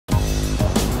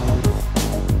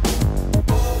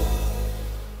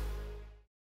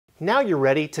Now you're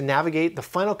ready to navigate the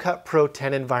Final Cut Pro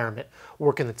 10 environment,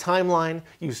 work in the timeline,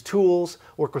 use tools,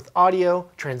 work with audio,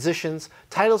 transitions,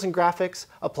 titles and graphics,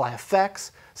 apply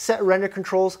effects, set render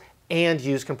controls, and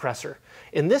use compressor.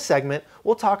 In this segment,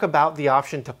 we'll talk about the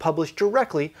option to publish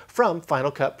directly from Final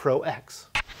Cut Pro X.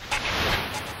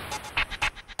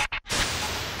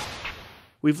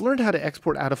 We've learned how to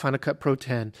export out of Final Cut Pro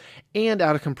 10 and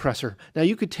out of compressor. Now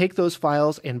you could take those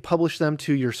files and publish them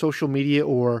to your social media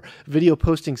or video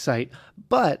posting site,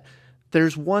 but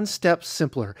there's one step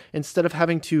simpler. Instead of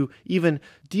having to even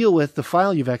deal with the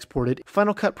file you've exported,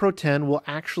 Final Cut Pro 10 will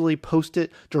actually post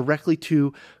it directly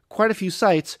to quite a few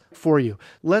sites for you.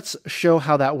 Let's show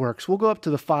how that works. We'll go up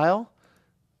to the File,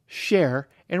 Share,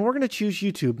 and we're going to choose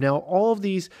YouTube. Now all of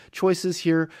these choices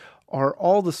here are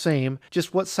all the same,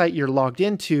 just what site you're logged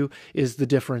into is the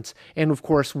difference. And of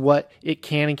course, what it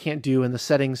can and can't do in the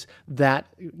settings that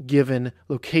given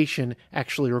location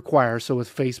actually requires. So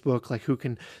with Facebook, like who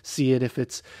can see it if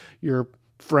it's your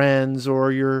friends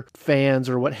or your fans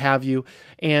or what have you.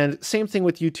 And same thing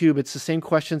with YouTube. It's the same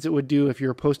questions it would do if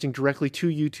you're posting directly to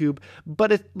YouTube,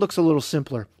 but it looks a little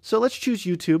simpler. So let's choose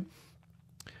YouTube.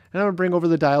 And I'm going to bring over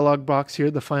the dialog box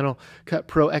here, the Final Cut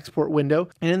Pro export window.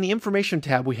 And in the information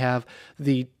tab, we have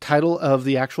the title of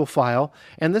the actual file.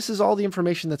 And this is all the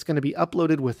information that's going to be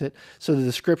uploaded with it. So the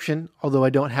description, although I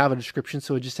don't have a description,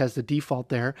 so it just has the default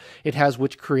there. It has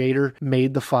which creator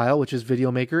made the file, which is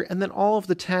Videomaker, and then all of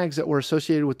the tags that were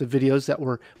associated with the videos that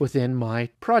were within my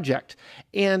project.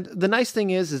 And the nice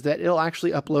thing is that it'll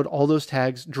actually upload all those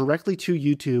tags directly to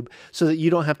YouTube so that you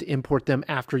don't have to import them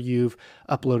after you've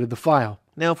uploaded the file.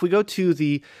 Now, if we go to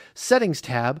the Settings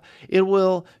tab, it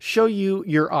will show you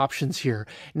your options here.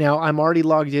 Now, I'm already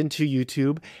logged into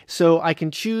YouTube, so I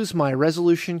can choose my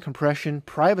resolution, compression,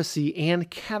 privacy, and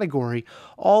category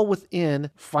all within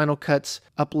Final Cut's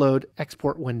upload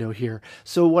export window here.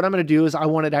 So what I'm going to do is I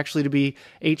want it actually to be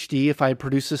HD. If I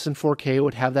produce this in 4K, it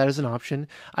would have that as an option.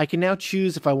 I can now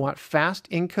choose if I want fast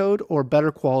encode or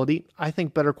better quality. I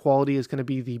think better quality is going to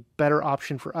be the better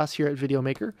option for us here at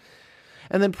Videomaker.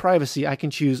 And then privacy, I can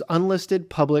choose unlisted,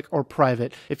 public, or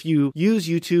private. If you use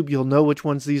YouTube, you'll know which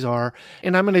ones these are,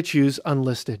 and I'm going to choose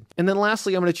unlisted. And then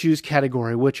lastly, I'm going to choose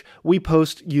category, which we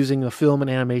post using the film and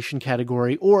animation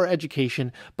category or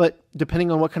education, but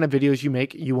depending on what kind of videos you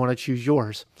make, you want to choose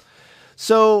yours.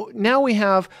 So now we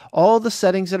have all the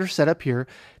settings that are set up here.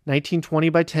 1920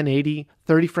 by 1080,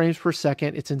 30 frames per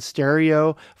second. It's in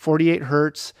stereo, 48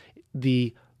 hertz.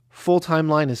 The full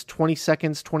timeline is 20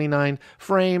 seconds, 29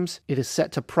 frames. It is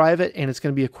set to private, and it's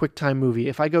going to be a QuickTime movie.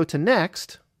 If I go to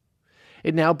next,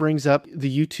 it now brings up the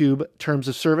YouTube terms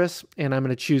of service, and I'm going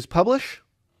to choose publish.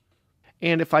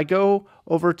 And if I go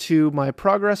over to my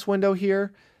progress window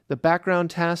here, the background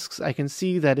tasks, I can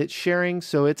see that it's sharing,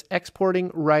 so it's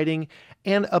exporting, writing,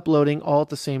 and uploading all at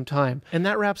the same time. And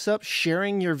that wraps up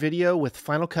sharing your video with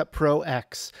Final Cut Pro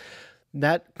X.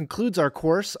 That concludes our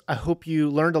course. I hope you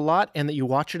learned a lot and that you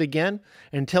watch it again.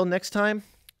 Until next time,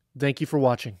 thank you for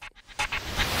watching.